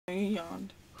You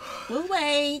yawned. We'll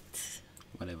wait.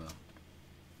 Whatever.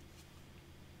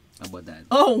 How about that?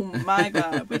 Oh my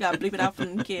god. We gotta bleep it out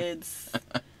from the kids.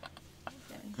 Okay.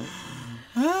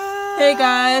 Hey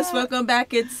guys, welcome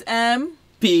back. It's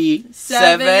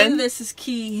P7. This is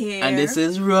Key here. And this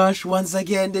is Rush. Once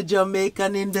again, the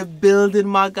Jamaican in the building,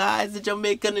 my guys. The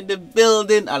Jamaican in the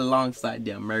building alongside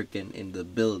the American in the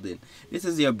building. This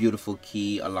is your beautiful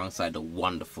Key alongside the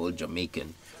wonderful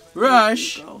Jamaican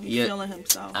Rush. He's feeling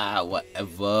himself.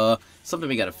 Whatever.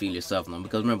 Sometimes you gotta feel yourself now,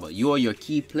 because remember, you are your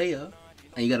key player,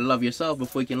 and you gotta love yourself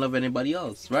before you can love anybody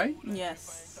else, right?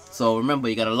 Yes. So remember,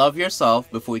 you gotta love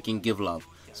yourself before you can give love.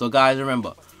 So guys,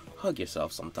 remember, hug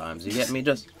yourself sometimes. You get me?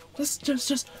 Just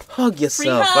hug yourself. Free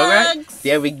all right? hugs.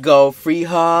 There we go. Free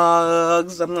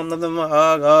hugs. Hug.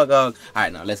 All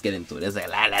right, now let's get into it. Let's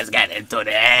get into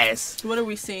this. What are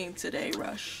we seeing today,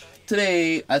 Rush?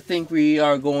 Today, I think we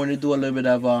are going to do a little bit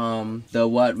of the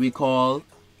what we call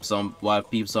some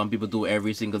people do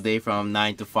every single day from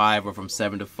 9 to 5 or from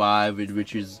 7 to 5,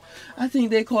 which is, I think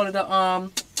they call it the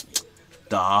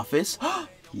office.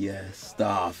 Yes, the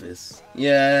office.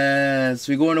 Yes,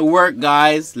 we're going to work,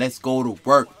 guys. Let's go to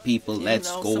work, people. Let's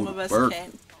go to work. Some of us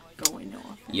can't go in the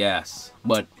office. Yes,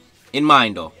 but in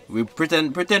mind though, we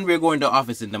pretend we're going to the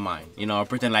office in the mind. You know,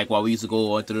 pretend like we used to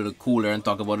go into the cooler and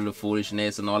talk about the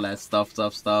foolishness and all that stuff.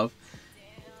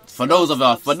 For those of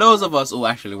us who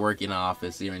actually work in the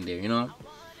office here and there, you know.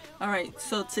 All right,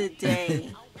 so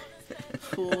today,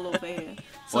 fool over here.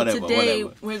 So whatever.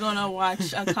 We're gonna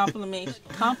watch a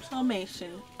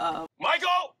compilation of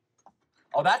Michael.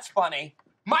 Oh, that's funny.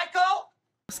 Michael.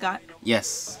 Scott.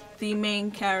 Yes. The main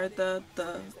character,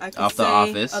 the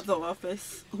office,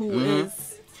 who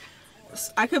is,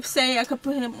 I could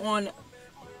put him on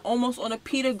almost on a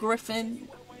Peter Griffin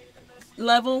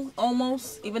level,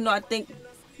 almost, even though I think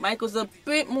Michael's a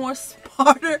bit more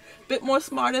smarter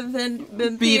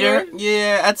than Peter.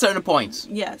 Yeah, at certain points.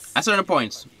 Yes. At certain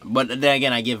points. But then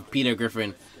again, I give Peter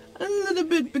Griffin a little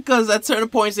bit, because at certain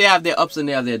points they have their ups and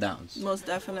they have their downs. Most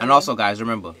definitely. And also, guys,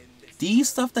 remember, these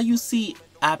stuff that you see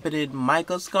happen in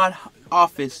Michael Scott's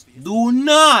office do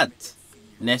not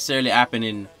necessarily happen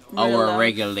in our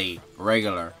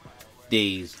regular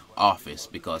days office,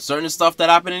 because certain stuff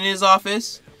that happen in his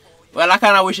office, well, I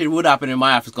kind of wish it would happen in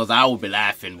my office, because I would be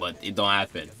laughing, but it don't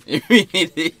happen.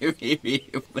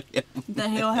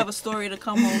 Then he'll have a story to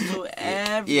come home to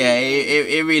every Yeah,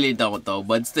 it really don't though,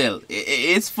 but still,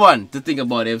 it's fun to think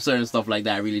about if certain stuff like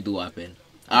that really do happen.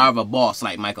 I have a boss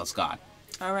like Michael Scott.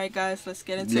 All right, guys, let's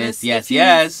get into this. Yes.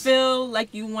 If you feel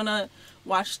like you want to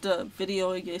watch the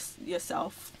video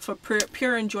yourself for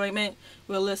pure enjoyment,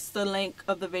 we'll list the link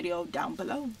of the video down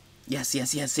below. Yes,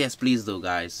 please do,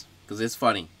 guys, because it's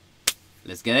funny.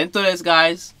 Let's get into this,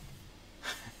 guys.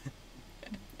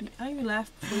 How you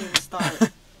laugh before you even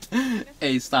start?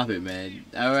 Hey, stop it, man.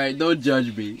 All right, don't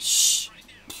judge me. Shh.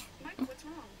 Mike, what's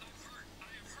wrong?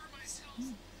 I've hurt myself.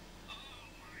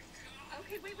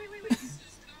 Okay, wait.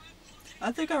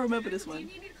 I think I remember this one. Do you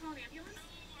need me to call an ambulance?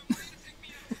 Okay,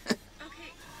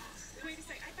 wait a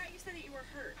sec. I thought you said that you were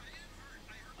hurt.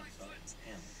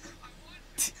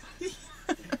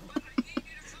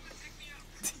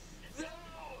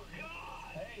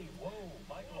 Hey, whoa,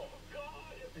 Michael.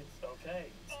 It's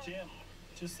okay. It's Jim.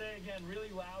 Just say again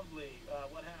really loudly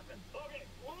what happened. Okay,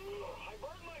 I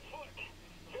burned my foot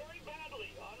very badly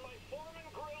on my foreman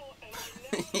grill, and I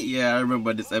never... Yeah, I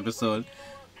remember this episode.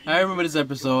 On a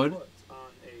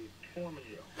foreman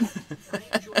grill. I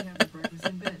enjoy having breakfast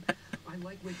in bed. I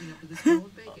like waking up to the smell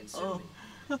of bacon. So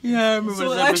Yeah, I remember So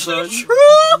this actually episode.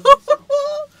 true.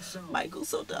 Michael's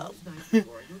so dumb. most nights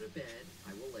before I go to bed,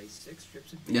 I will lay 6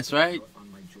 strips of bacon That's right.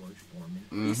 on my George Foreman.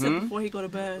 He said before he go to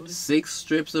bed. 6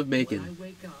 strips of When I bacon.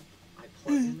 wake up, I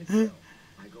plug in the grill.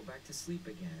 I go back to sleep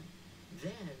again.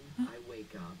 Then I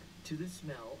wake up to the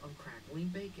smell of crackling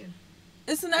bacon.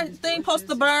 Isn't that thing supposed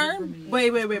to burn? Wait.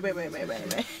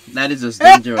 That is just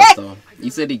dangerous, though.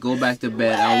 He said he'd go back to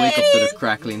bed and wake up to the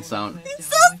crackling sound. He's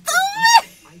so stupid.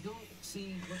 I don't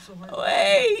see what's so hard.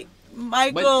 Wait,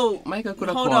 Michael. But Michael could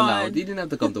have hold called on. out. He didn't have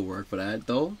to come to work for that,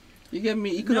 though. You get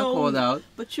me? He could have called out.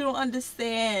 But you don't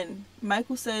understand.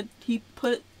 Michael said he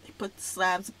put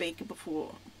slabs of bacon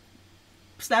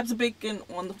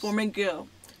on the foreman grill.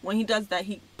 When he does that,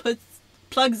 he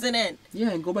plugs it in. Yeah,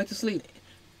 and go back to sleep.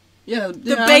 Yeah,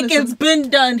 The bacon's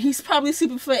been done. He's probably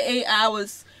sleeping for 8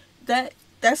 hours. That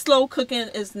slow cooking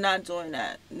is not doing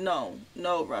that. No,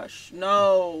 Rush.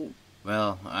 No.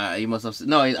 Well, he must have.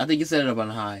 No, I think he set it up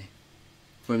on high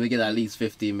for him to get at least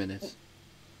 15 minutes.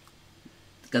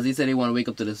 Because he said he want to wake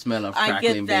up to the smell of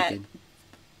crackling bacon.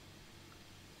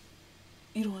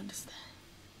 You don't understand.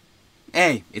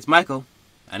 Hey, it's Michael.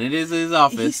 and it is his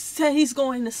office. He said he's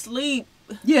going to sleep.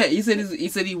 Yeah, he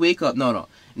said he wake up. No,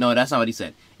 that's not what he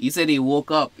said. He said he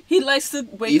woke up. He likes to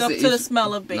wake up to the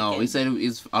smell of bacon. No, he said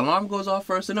his alarm goes off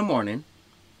first in the morning.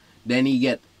 Then he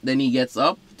gets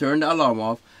up, turn the alarm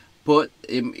off, put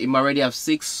him already have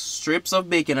 6 strips of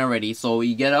bacon already. So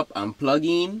he get up and plug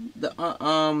in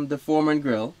the Foreman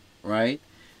grill, right?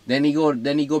 Then he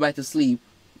go back to sleep,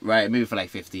 right? Maybe for like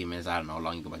 15 minutes. I don't know how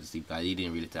long he go back to sleep, guys. He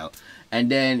didn't really tell.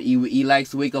 And then he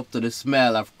likes to wake up to the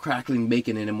smell of crackling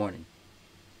bacon in the morning.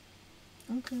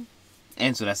 Okay.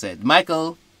 And so that's it.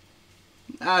 Michael,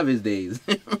 I have his days.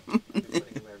 You're putting them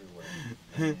everywhere.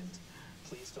 And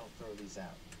please don't throw these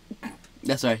out.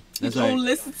 That's right. That's Don't right.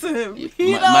 listen to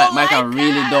him. Michael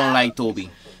really don't like Toby.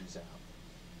 Throw these out.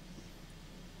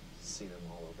 See them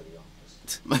all over the office.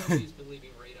 He's been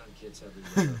leaving radon kits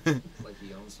everywhere, like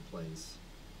he owns the place.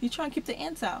 You trying to keep the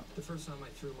ants out. The first time I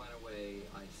threw mine away,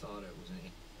 I thought it was an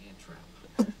ant trap.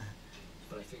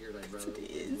 But I figured I'd rather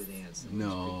live with ants than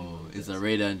No, it's a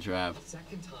radon trap. The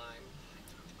second time,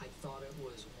 I thought it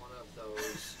was one of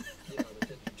those, the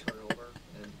thing you turn over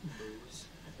and lose,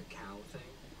 the cow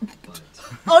thing. But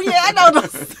Oh yeah, I know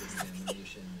those.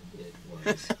 examination, it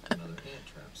was another ant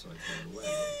trap, so I threw it away.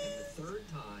 And the third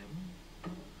time,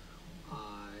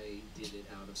 I did it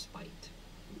out of spite.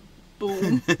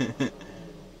 Boom. Come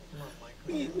on,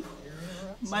 Michael.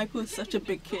 Michael is such a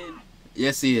big kid.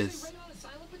 Yes, he is. Radon is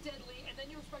silent but deadly, and then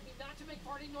you expect me not to make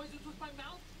farting noises with my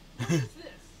mouth? What is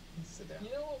this? Sit down.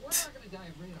 You know what? We're not going to die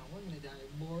of radon. We're going to die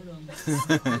of boredom.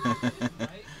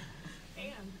 Right?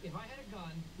 And if I had a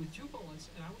gun with 2 bullets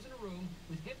and I was in a room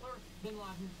with Hitler, Bin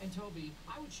Laden, and Toby,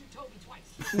 I would shoot Toby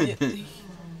twice.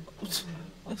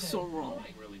 That's so wrong.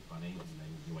 Really funny, and then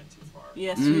you went too far.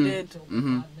 Yes, you did.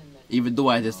 Mm-hmm. Even though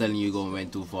I just telling you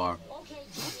went too far. Okay,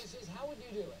 geniuses, how would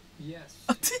you do it? Yes,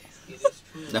 it is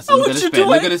true. That's How look would at you his pen. do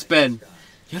Look it? at his pen.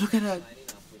 Yeah, look at that. Signing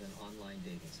up with an online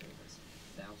dating service.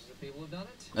 Thousands of people have done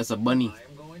it. That's a bunny. I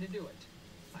am going to do it.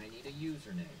 I need a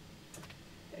username.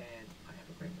 And I have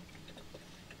a great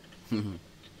one.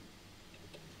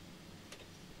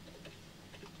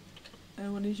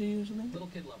 And what is your username? Little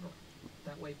kid lover.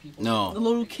 That way people... The No,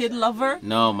 little kid lover?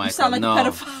 no, You Michael. sound like No, a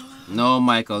pedophile. no,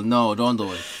 Michael. No, don't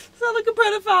do it. You sound like a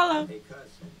pedophile. Hey, cuz.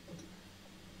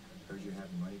 Heard you're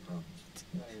having money problems.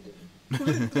 No, you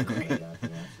didn't. Find out the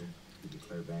answer. You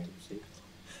declare bankruptcy.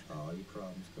 All your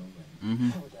problems go away. Mm-hmm.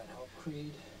 How would that help?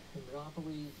 Creed, in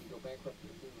Monopoly, you go bankrupt, you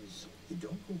lose. You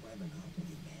don't go by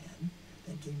Monopoly, man.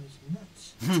 That game is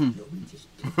nuts. Nobody just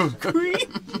Creed?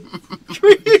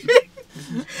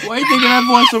 Why you thinking that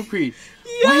voice from Creed?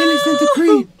 Why you listening to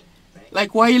Creed?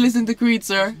 Like, why you listening to Creed,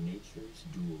 sir? Nature's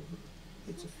do-over.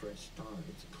 It's a fresh start.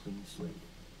 It's a clean slate.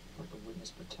 Like a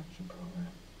witness protection program.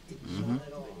 It's Mm-hmm. not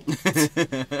at all.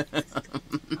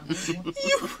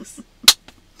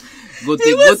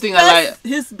 Good thing I like.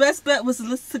 His best bet was to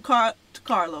listen to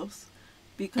Carlos.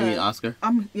 Because I mean, Oscar.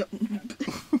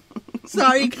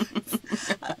 Sorry, guys.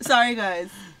 Sorry, guys.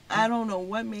 I don't know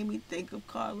what made me think of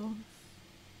Carlos.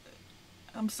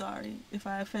 I'm sorry if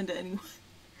I offended anyone.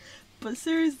 But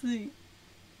seriously,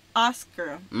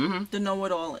 Oscar, Mm-hmm. the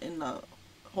know-it-all in the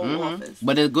whole office.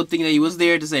 But the good thing that he was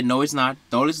there to say, no, it's not.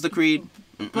 Don't listen to Creed.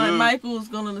 But Michael's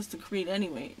gonna listen to Creed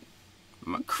anyway.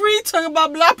 Ma- Creed talking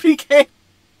about Monopoly game.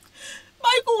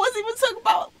 Michael wasn't even talking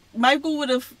about. Michael would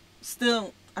have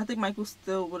still. I think Michael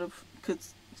still would have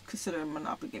considered a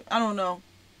Monopoly game. I don't know.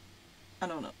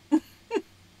 Don't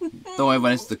Don't ever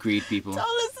listen to Creed, people.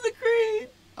 listen to Creed.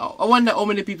 I wonder how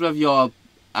many people of y'all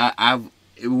I've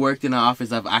worked in an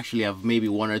office. I've actually have maybe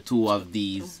 1 or 2 of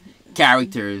these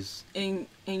characters. In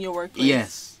your workplace.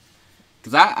 Yes.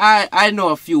 Cause I know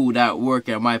a few that work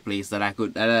at my place that I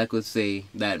could say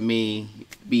that may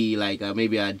be like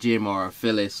maybe a Jim or a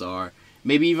Phyllis or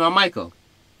maybe even a Michael.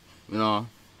 You know,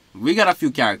 we got a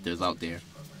few characters out there.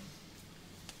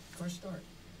 Fresh start.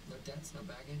 No debts, no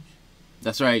baggage.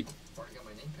 That's right. Already got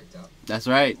my name picked up. That's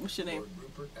right. What's your name? Lord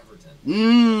Rupert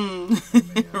Everton.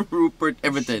 Rupert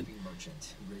Everton. Shipping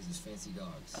merchant who raises fancy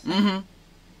dogs. Mm-hmm.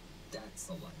 That's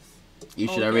the life. You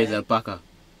should have raised Okay. alpaca.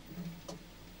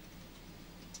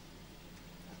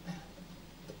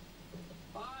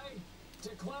 I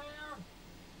declare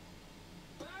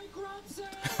bankruptcy!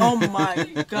 Oh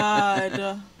my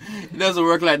God. It doesn't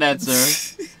work like that,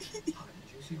 sir. Hot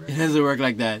and juicy, right? It doesn't work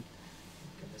like that.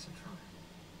 Give this a try.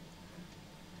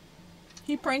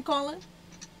 He prank calling?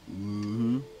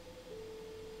 Mm-hmm.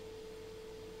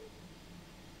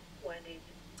 Wendy.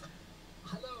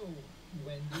 Hello,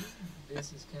 Wendy.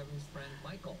 This is Kevin's friend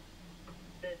Michael.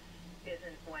 This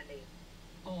isn't Wendy.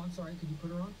 Oh, I'm sorry. Could you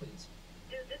put her on, please?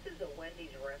 Dude, this is a Wendy's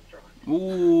restaurant.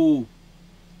 Ooh.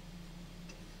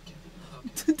 Kevin. Okay.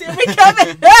 Damn it,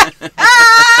 Kevin.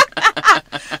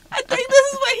 I think this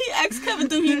is what he asked Kevin,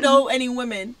 do he know any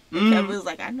women? And Kevin was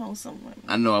like, I know some women.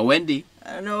 I know a Wendy.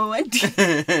 I know a Wendy.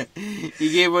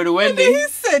 He gave her to Wendy. And then he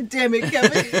said, damn it,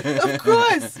 Kevin. Of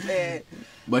course, man.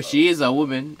 But she is a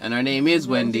woman, and her name is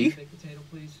Wendy. Baked potato,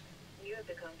 please. You have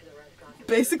to come to the restaurant.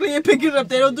 Basically, you pick it up.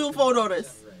 They don't do a photo of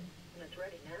this. Right. And it's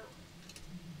ready now.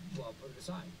 Well, put it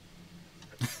aside.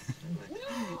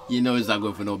 You know it's not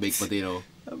good for no baked potato.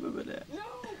 I remember that. No,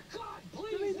 God,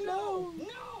 please, no, no.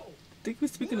 I think we're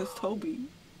speaking as Toby.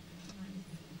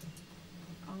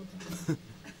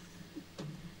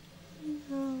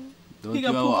 Don't He you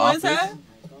got have poop an on his office? head?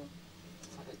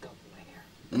 It's like a gum in my hair.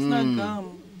 It's not gum.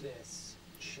 This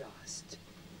just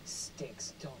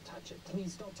stinks. Don't touch it.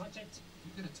 Please don't touch it.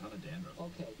 You get a ton of dandruff.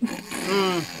 Okay.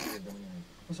 I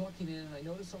was walking in and I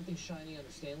noticed something shiny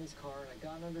under Stanley's car and I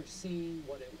got under to see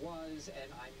what it was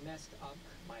and I messed up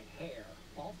my hair.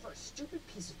 All for a stupid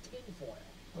piece of tin foil.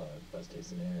 Best case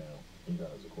scenario, you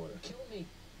got us a quarter. Kill me.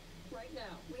 Right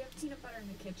now. We have peanut butter in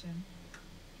the kitchen.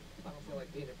 I don't feel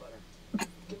like peanut butter.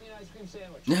 Give me an ice cream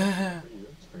sandwich. For you,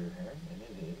 it's for your hair, and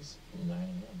it is 9 a.m.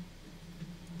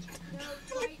 No,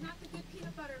 Dwight, not the good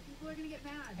peanut butter. People are gonna get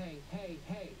mad.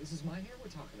 Hey, this is my hair we're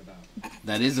talking about.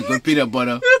 That is a good peanut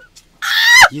butter.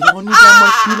 You don't need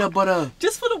that much peanut butter.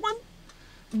 Just for the one.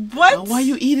 What? Now, why are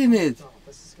you eating it? Oh,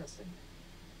 that's disgusting.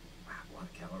 Wow, a lot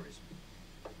of calories.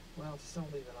 Well, just don't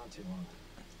leave it on too long.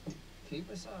 Keep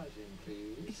massaging,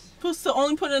 please. Supposed to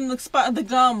only put it in the spot of the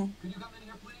gum. Could you come in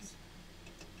here, please?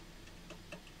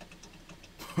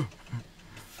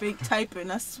 Fake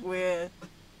typing, I swear.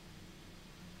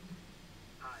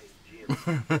 Hi, Jim.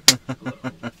 Hello.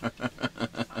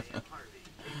 I am Harvey,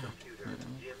 a computer.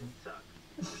 Jim sucks.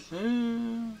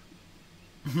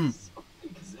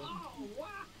 Oh,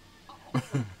 wow.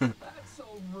 That's so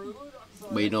rude. I'm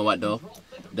sorry. But you know what though?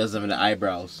 Doesn't have any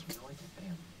eyebrows. You know what?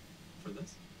 Bam. For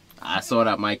this? I saw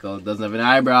that, Michael. Doesn't have any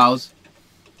eyebrows.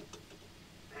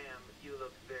 Pam, you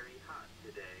look very hot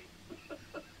today.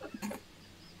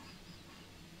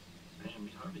 Hey,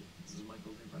 meet Harvey. This is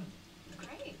Michael's new friend.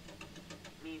 Great.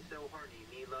 Me so horny,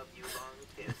 me love you long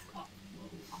Tim. Oh,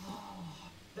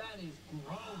 that is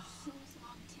gross. Who's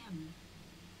Long Tim?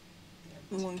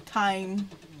 Long time.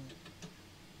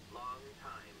 Long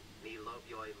time, me love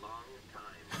you a long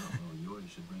time. Oh, you always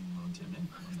should bring Long Tim in.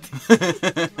 You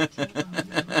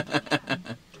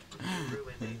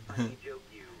ruined a funny joke,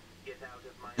 you. Get out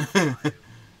of my life.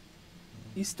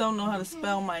 You still know how to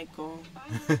spell Michael. Bye,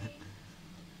 Harvey.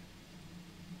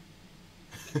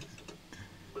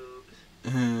 Boobs.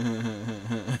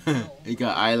 He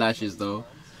got eyelashes though.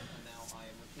 And now I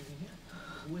am recruiting him.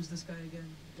 Who is this guy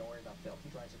again? Don't worry about Phil. He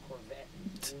drives a Corvette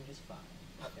and he's doing just fine.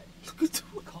 Okay.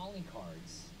 Calling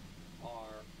cards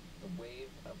are the wave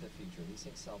of the future. These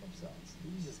things sell themselves. Who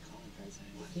uses calling cards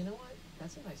anyway? You know what?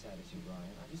 That's a nice attitude,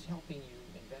 Ryan. I'm just helping you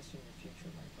invest in your future,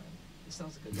 my friend. It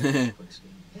sounds like a quick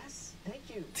scheme. Yes, thank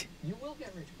you. You will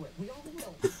get rich quick. We all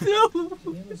will. No.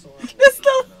 Amazon That's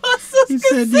not what I He was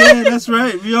said, gonna yeah, say. that's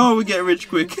right. We all would get rich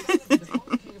quick.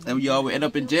 And we all would end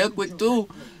up in jail quick too.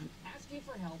 Asking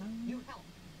for help, you help.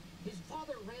 His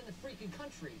father ran the freaking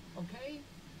country, okay?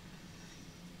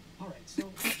 Alright,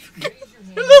 so raise your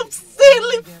hand. Look,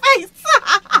 Stanley face.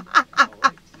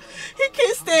 Alright, He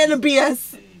can't stand the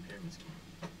BS. Hey, pyramid scheme.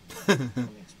 let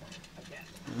me explain.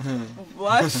 Again.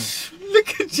 What? Look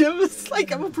at Jim. It's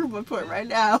like I'm gonna prove my point right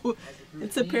now.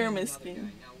 It's a pyramid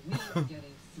scheme. Now we are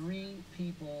getting 3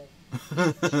 people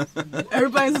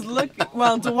Everybody's looking.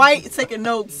 Well, Dwight's taking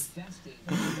notes.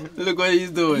 invested. Look what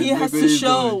he's doing. He Look has what to he's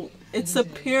show it's a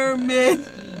pyramid.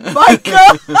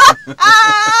 Michael!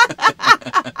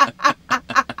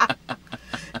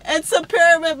 It's a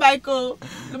pyramid, Michael.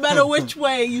 No matter which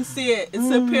way you see it, it's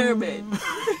a pyramid.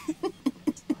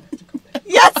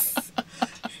 Yes!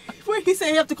 Where he said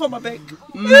you have to call my bank.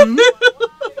 doing.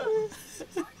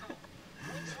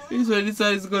 He's when he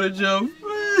decided he's gonna jump.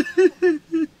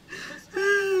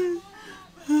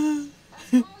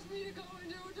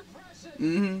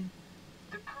 Mm-hmm.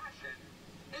 Depression?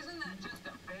 Isn't that just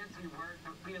a fancy word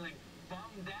for feeling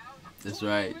bummed out? That's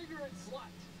right. Ignorant slut.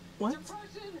 What?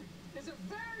 Depression is a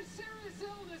very serious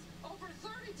illness. Over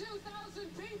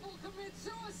 32,000 people commit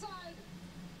suicide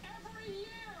every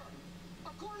year,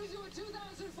 according to a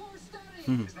 2004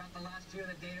 study. Is that the last year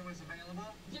the data was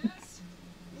available? Yes.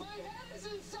 My head is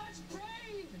in such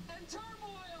pain and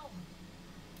turmoil.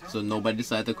 So nobody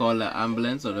decided to call the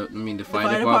ambulance or the fire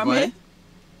Fire department?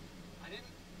 I didn't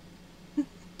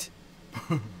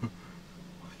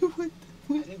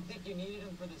I didn't think you needed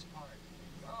him for this part.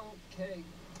 Okay.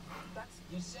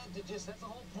 You said to just, that's the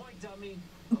whole point, dummy.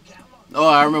 Okay, I'm on. Oh,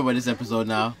 I remember this episode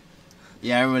now.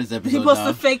 Yeah, I remember this episode. He was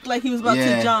supposed to fake like he was about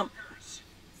to jump.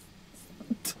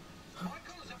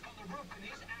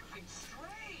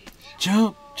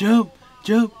 Jump, jump,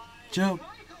 jump, jump.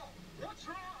 What's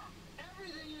wrong?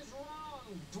 Everything is wrong,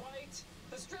 Dwight.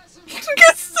 The stress of You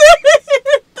can see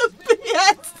the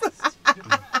BS. Isn't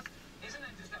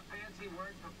that just a fancy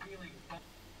word for feeling?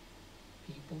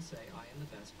 People say I am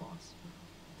the best boss.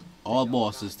 All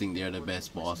bosses think they're the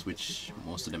best boss, which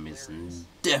most of them is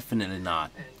definitely not.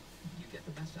 And you get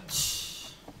the best out of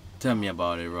it. Tell me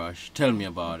about it, Rush. Tell me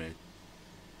about it.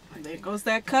 There goes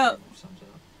that cup. Sums it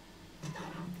up.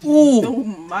 Ooh! Oh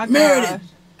my god. Meredith!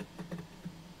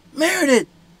 Meredith!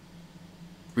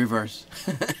 Reverse.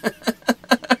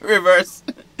 Reverse.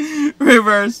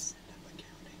 Reverse.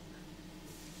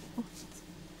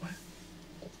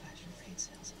 Old-fashioned raid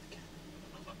sales on the counter.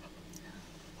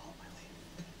 Follow my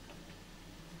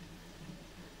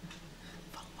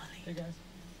lead. Hey guys.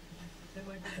 Hey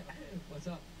Michael. What's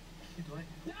up? Hey Dwight.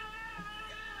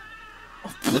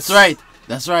 That's right.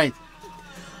 That's right.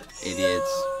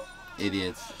 Idiots.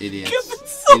 Idiots. Idiots. Kevin's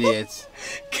so- Idiots.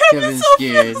 Kevin's so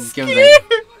scared. scared. Kevin's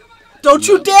like, Don't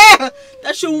you dare!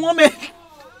 That's your woman.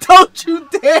 Don't you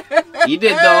dare! he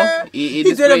did though. He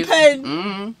did a pen.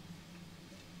 Mm-hmm.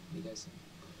 You guys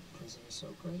think prison is so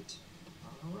great?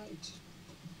 All right.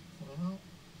 Well,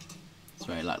 That's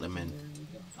right. Lock them in. there you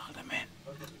go. Lock them in.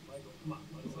 Okay, Michael,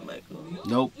 come on. Michael.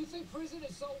 Nope. You think prison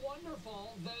is so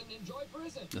wonderful, then enjoy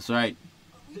prison. That's right.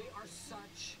 They are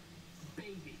such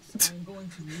babies. I'm going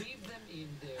to leave them in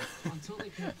there until they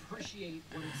can appreciate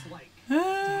what it's like to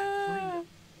have freedom.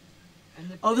 And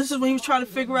the Oh, this is when he was trying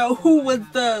to figure out who was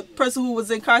the person who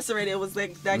was incarcerated. It was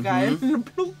like that guy in the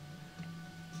blue.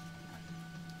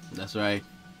 That's right.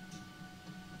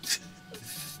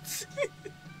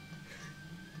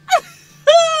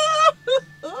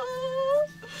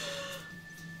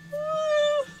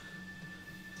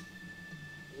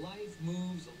 life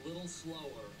moves a little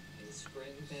slower in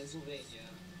Scranton, Pennsylvania.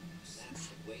 That's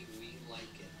the way we like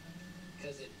it.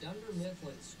 Because at Dunder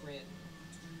Mifflin Scranton,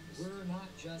 we're not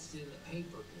just in the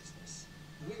paper business.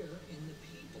 We're in the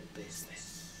people business.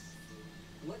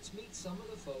 Let's meet some of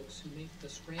the folks who make the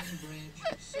Scranton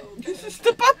branch so good.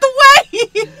 Step out the way!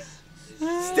 This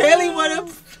is Stanley, what up?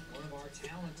 one of our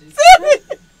talented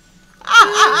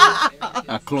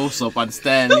A close up on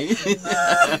Stanley.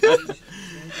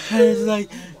 And it's like,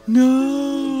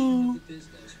 no.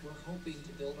 business we're hoping to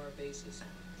build our basis on.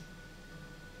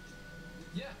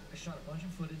 Yeah, I shot a bunch of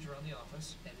footage around the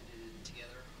office, edited it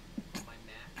together on my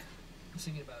Mac. I'm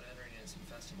thinking about entering in some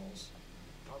festivals.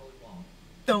 Probably won't.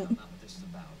 Don't. That's not what this is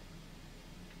about.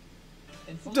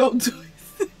 And Don't do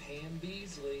finally, Pam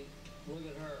Beasley. Look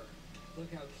at her.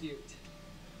 Look how cute.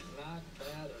 Not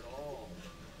bad at all.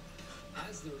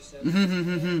 As the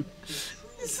reception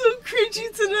It's so cringy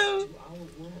to them. to our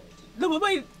world.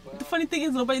 Nobody. The funny thing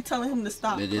is, nobody telling him to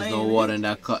stop. There is playing no it. water in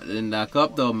that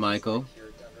cup though, Michael. Here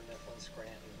at Dunder Mifflin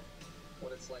Scranton,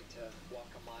 what it's like to walk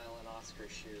a mile in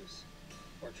Oscar's shoes,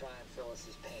 or try and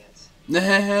Phyllis's pants. Like,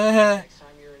 Next time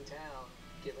you're in town,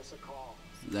 give us a call.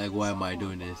 why am I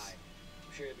doing this?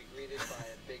 I'm sure you'll be greeted by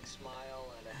a big smile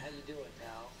and a how you doing,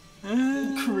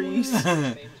 pal? Crease.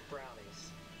 Famous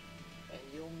brownies, and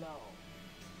you'll know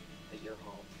that you're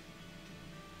home.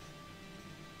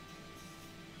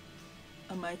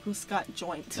 A Michael Scott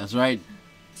joint. That's right.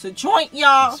 It's a joint,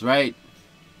 y'all. That's right.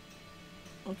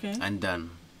 Okay. And done.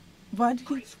 Why did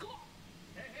he? Hey,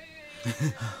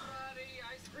 everybody,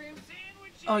 ice cream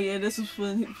sandwiches. Oh yeah, this was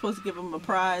when he was supposed to give him a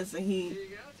prize, and Here you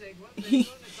go, take one, take he one,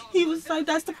 it's all he was like,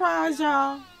 "That's the prize,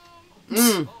 y'all."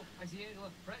 Mm. Oh, I see Angela.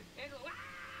 Right, Angela.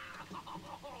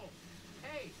 Ah!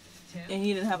 Hey, Tim. And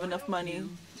he didn't have why enough don't money. you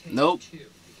take Nope. 2,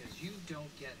 because you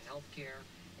don't get health care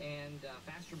and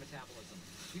faster metabolism.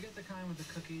 You get the kind with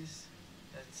the cookies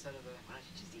instead of the. Why don't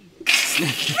you just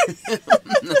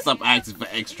eat it? Stop asking for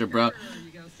extra, bro. There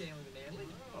you go, Stanley Manley.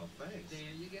 Oh, thanks. There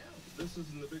you go. This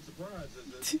isn't a big surprise,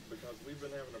 is it? Because we've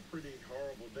been having a pretty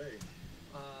horrible day.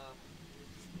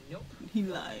 Nope. He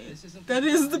lied. This isn't That the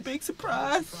is the surprise. big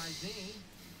surprise. Surprise me,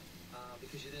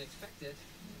 because you didn't expect it,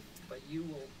 but you'll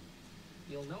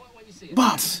know it when you see it.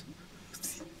 Boss.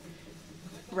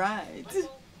 Right.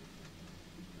 Michael?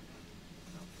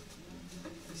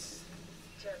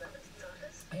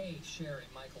 Hey, Sherry,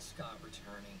 Michael Scott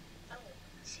returning. Oh,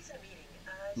 she's in a meeting.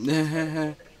 She's the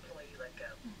employee let go.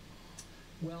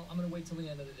 Well, I'm gonna wait till the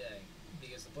end of the day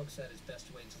because the book said it's best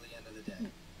to wait until the end of the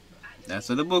day. That's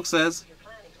what the book says. You're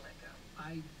planning to let go.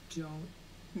 I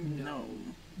don't No.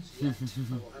 yet.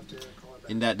 I will have to call her back.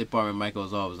 In that department,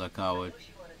 Michael's always a coward. I wish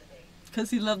you wanted the name. Because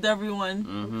he loved everyone.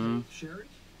 Mm-hmm. Sherry,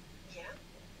 Yeah?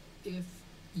 if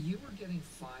you were getting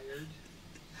fired,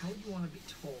 How would you want to be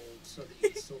told so that you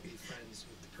can still be friends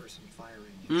with the person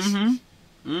firing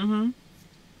you?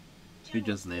 We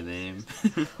just named him.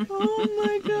 Oh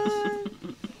my god.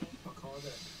 I'll call her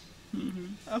back.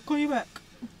 I'll call you back.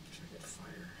 Should I get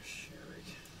fire Sherry?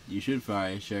 You should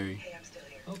fire Sherry. Hey, I'm still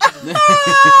here. Okay.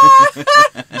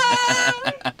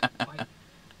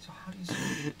 So how do you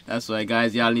say That's why,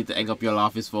 guys, y'all need to hang up your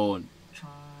office phone. try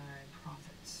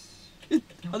profits?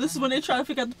 Oh, this is when they try to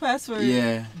figure out the password.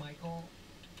 Yeah. Michael,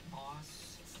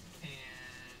 boss, and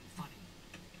funny.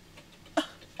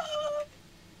 Oh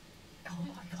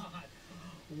my god.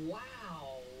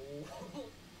 Wow.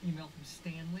 Email from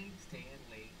Stanley.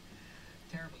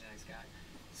 Terribly nice guy.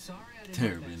 Sorry I didn't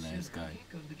Terribly know that nice sooner. guy. I can't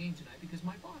go to the game tonight because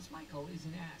my boss Michael is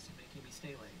an ass and making me stay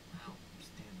late. Well,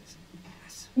 Stanley's an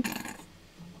ass. One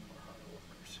of our harder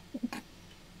workers.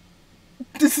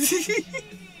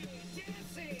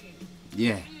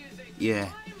 Yeah.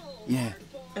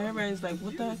 Everybody's like,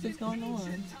 what the heck is going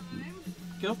on?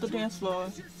 Get off the dance floor.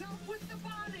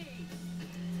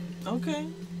 Okay.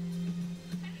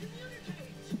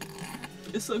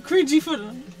 It's so cringy for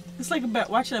them. It's like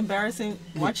watching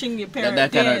your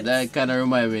parents dance. That kind of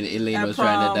reminded me when Elaine at was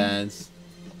trying prom. to dance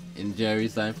in Jerry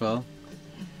Seinfeld.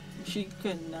 She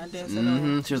could not dance at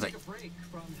all. She was like, Break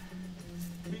from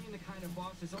being the kind of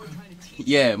boss that's always trying to teach.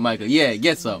 yeah, Michael, yeah,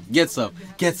 get some.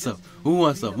 Who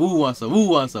wants some?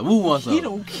 He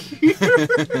don't care.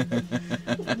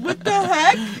 What the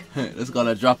heck? Let's call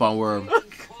it drop on worm.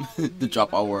 The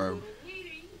drop on worm.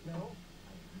 No,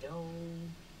 I know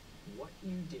what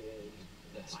you did.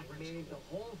 I made the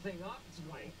whole thing up,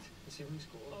 Dwight. You see when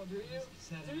school? Oh, do you?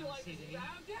 Do you like it?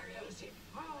 How dare you?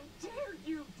 How dare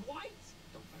you, Dwight?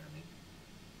 Don't fire me.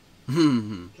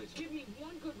 Please give me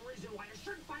one good reason why I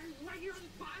shouldn't fire you right here on the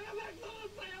spot. I'm like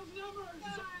those sales numbers.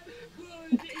 Not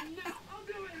good enough. I'll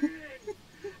do anything.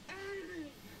 Anything.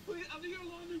 Please, I'll do your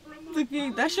laundry for a month.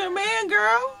 Look, that's your man,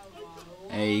 girl.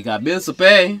 Hey, you got bills to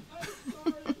pay.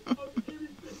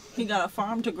 He got a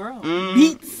farm to grow.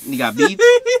 Beats. You got beats.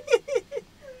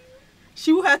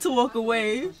 She had to walk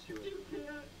away. You can't,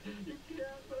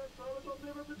 but I promise I'll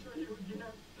never betray you again.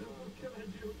 What can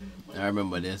I do? I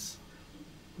remember this.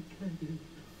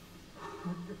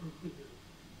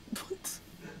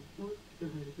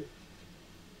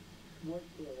 What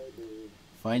can I do?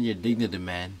 Find your dignity,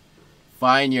 man.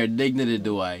 Find your dignity,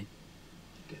 Dwight.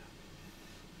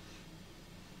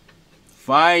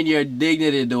 Find your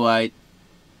dignity, Dwight.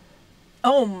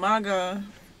 Oh my god.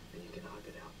 Then you can hug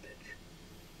it out, bitch.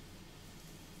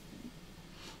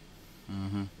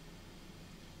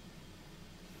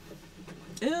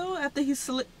 Ew, after he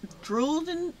drooled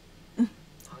and... Hug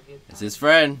it It's out, his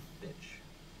friend. bitch.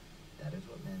 That is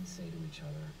what men say to each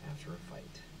other after a fight.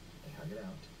 They hug it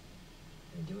out.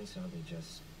 In doing so, they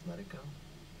just let it go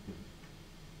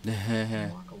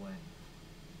and walk away.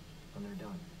 When they're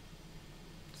done.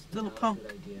 Still a Not punk.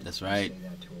 good idea That's to right. Say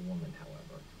that to a woman,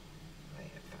 however, I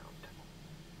have found.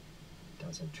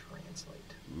 Doesn't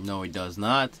translate. No, it does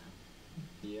not.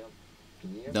 Yep.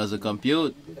 Doesn't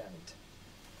compute. You did that.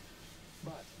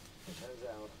 But it turns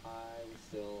out I was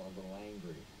still a little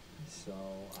angry. So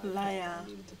I felt Liar. I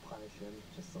needed to punish him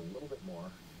just a little bit more.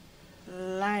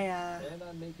 Liar. And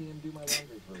I'm making him do my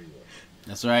laundry for a year.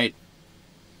 That's right.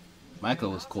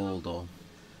 Michael was cold, though.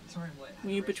 Sorry, I'm late.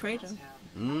 When you betrayed him.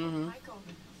 Michael.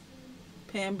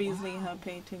 Pam Beasley and her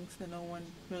paintings that no one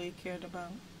really cared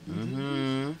about.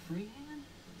 Mm-hmm. Freehand?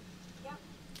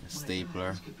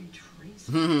 Stapler. This could be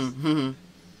Tracy. Mm-hmm.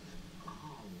 Oh.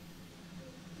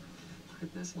 Look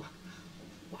at this one.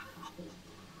 Wow.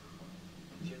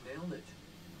 You nailed it.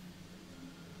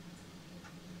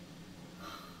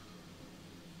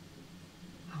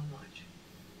 How much?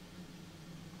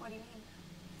 What do you mean?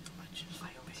 I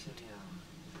don't see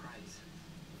a price.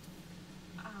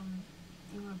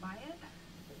 You want to buy it?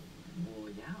 Well,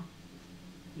 yeah.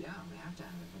 Yeah, we have to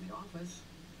have it for the office.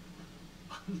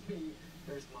 I mean,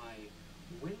 there's my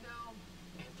window,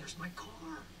 and there's my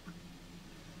car.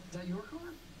 Is that your car?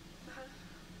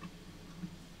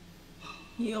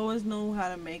 He always knew how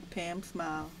to make Pam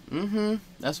smile. Mm-hmm.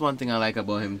 That's one thing I like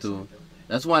about him, too.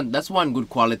 That's one good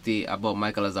quality about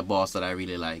Michael as a boss that I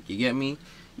really like. You get me?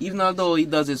 Even although he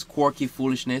does his quirky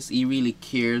foolishness, he really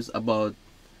cares about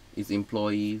his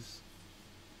employees.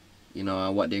 You know,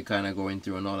 and what they're kind of going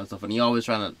through and all that stuff. And he always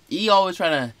trying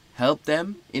to help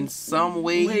them in some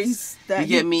ways. That You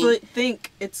get me? think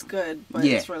it's good, but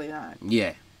Yeah. it's really not.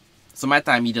 Yeah. So my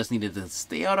time, he just needed to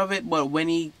stay out of it. But when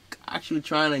he actually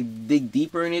trying to dig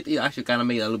deeper in it, it actually kind of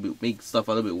make stuff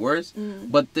a little bit worse.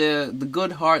 But the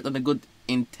good heart and the good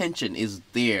intention is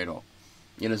there, though.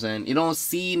 You know what I'm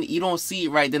saying? You don't see it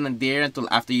right then and there until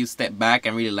after you step back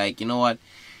and really like, you know what?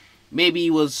 maybe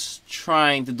he was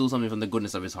trying to do something from the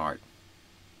goodness of his heart.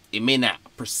 It may not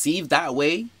perceive that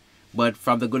way, but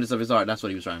from the goodness of his heart, that's what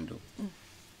he was trying to do.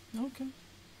 Okay.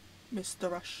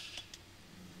 Mr. Rush.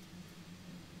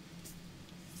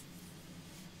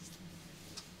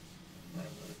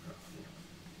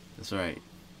 That's right.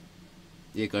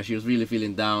 Yeah, because she was really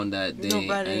feeling down that day.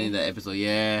 And in that episode,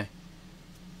 yeah.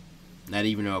 Not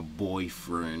even her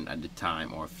boyfriend at the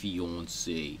time or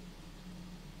fiance.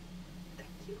 Thank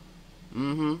you.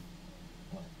 Mm-hmm.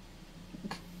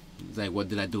 It's like, what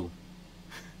did I do?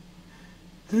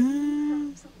 Have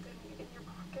something in your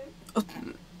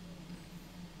pocket.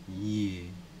 Yeah.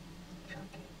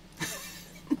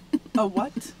 A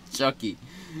what? Chucky.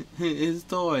 His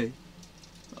toy.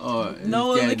 Oh,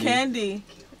 no, it was the candy.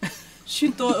 She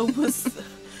thought it was.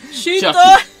 She Chucky.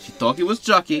 thought. She thought it was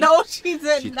Chucky. No, she did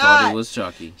not. She thought it was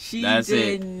Chucky. She That's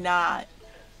did it. not.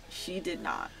 She did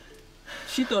not.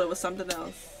 She thought it was something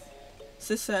else.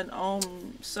 Sis said,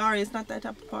 sorry, it's not that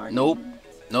type of party. Nope.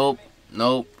 Nope.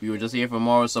 Nope. You were just here for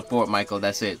moral support, Michael.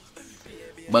 That's it.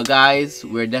 But guys,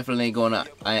 we're definitely gonna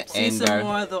end some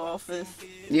more of The Office.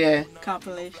 Yeah.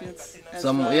 Compilations.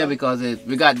 Yeah, because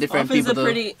we got different people.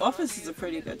 Office is a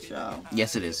pretty good show.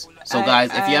 Yes, it is. So guys,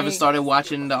 if you haven't started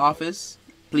watching The Office,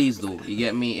 please do. You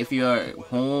get me? If you're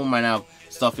home and have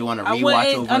stuff you want to rewatch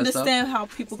I over understand how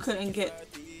people couldn't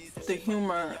get the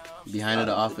humor behind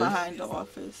The Office. Behind The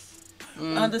Office.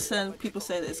 I understand people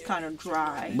say that it's kind of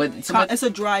dry. But it's a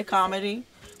dry comedy,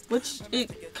 which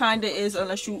it kind of is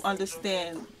unless you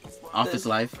understand Office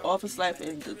life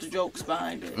and the jokes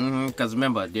behind it. Because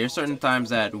remember, there are certain times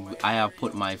that I have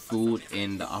put my food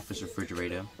in the office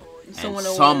refrigerator, and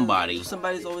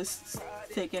somebody's always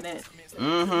taking it.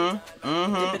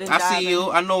 I see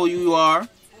you. I know who you are.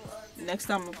 Next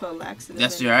time I'm gonna put a laxative.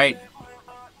 That's right.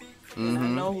 I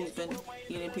know who's been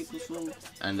eating people's food.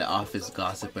 And the office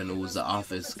gossip, and who's the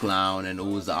office clown, and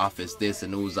who's the office this,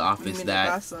 and who's the office that.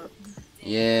 Gossip.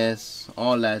 Yes,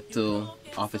 all that too.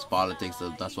 Office politics,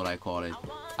 that's what I call it.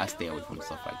 I stay away from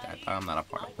stuff like that. I'm not a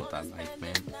part of that life,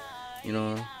 man. You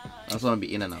know, I just want to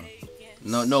be in and out.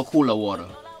 No cooler water.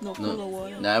 No cooler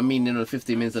water. I mean,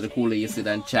 15 minutes of the cooler, you sit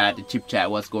and chat, chip chat,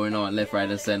 what's going on, left, right,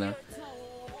 and center.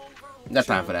 Got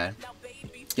time for that.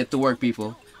 Get to work,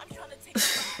 people.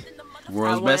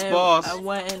 World's best boss. I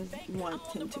wouldn't want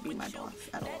him to be my boss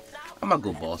at all. I'm a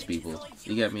good boss, people.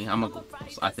 You get me? I'm a good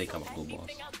boss. I think I'm a good boss.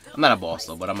 I'm not a boss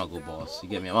though, but I'm a good boss. You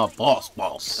get me? I'm a boss.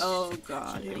 Oh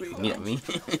God, here we go. You get me?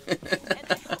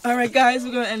 Alright guys,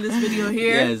 we're gonna end this video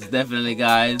here. Yes, definitely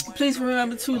guys. Please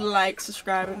remember to like,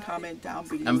 subscribe, and comment down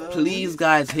below. And please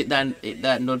guys, hit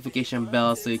that notification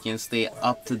bell so you can stay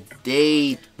up to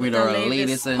date with our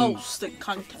latest and posted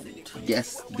content.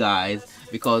 Yes guys,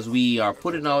 because we are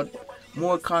putting out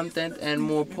more content and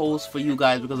more posts for you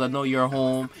guys, because I know you're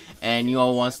home and you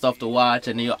all want stuff to watch,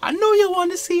 and I know you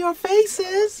want to see your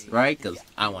faces, right? Because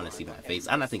I want to see my face,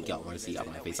 and I think y'all want to see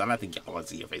my face, and I think y'all want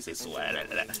to see your faces,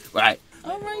 right?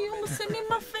 Alright, you want to see me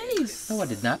my face? No, I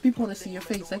did not. People want to see your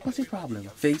face. Like, what's your problem?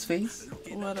 Face?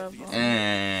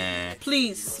 Whatever.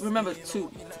 Please remember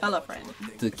to tell a friend.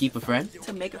 To keep a friend.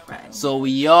 To make a friend. So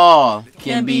we all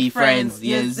can be friends.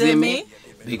 Yeah, ZIMI.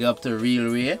 Big up to Real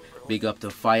Ray. Big up to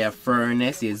Fire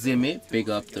Furnace, yeah, ZIMI. Big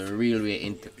up to Real Way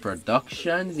into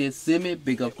Productions, yeah, ZIMI.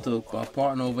 Big up to my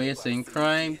partner over here saying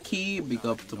Crime Key. Big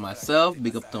up to myself.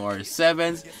 Big up to our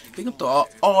sevens. Big up to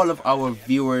all of our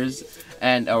viewers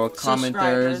and our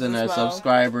commenters and our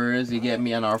subscribers. You get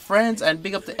me, and our friends. And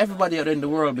big up to everybody out in the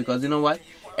world, because you know what?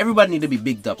 Everybody need to be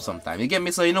bigged up sometime. You get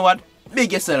me? So you know what?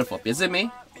 Big yourself up. You see me?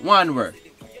 One word.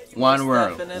 One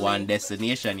world, one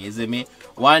destination, you see me?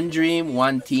 One dream,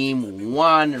 one team,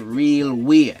 one real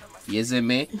way, you see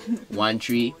me? One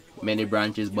tree, many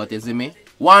branches, but you see me?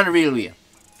 One real way.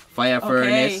 Fire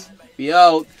Furnace, be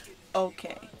out.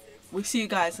 Okay. We'll see you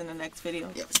guys in the next video.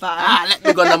 Yes. Bye. Let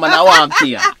me go, man. I want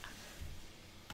to.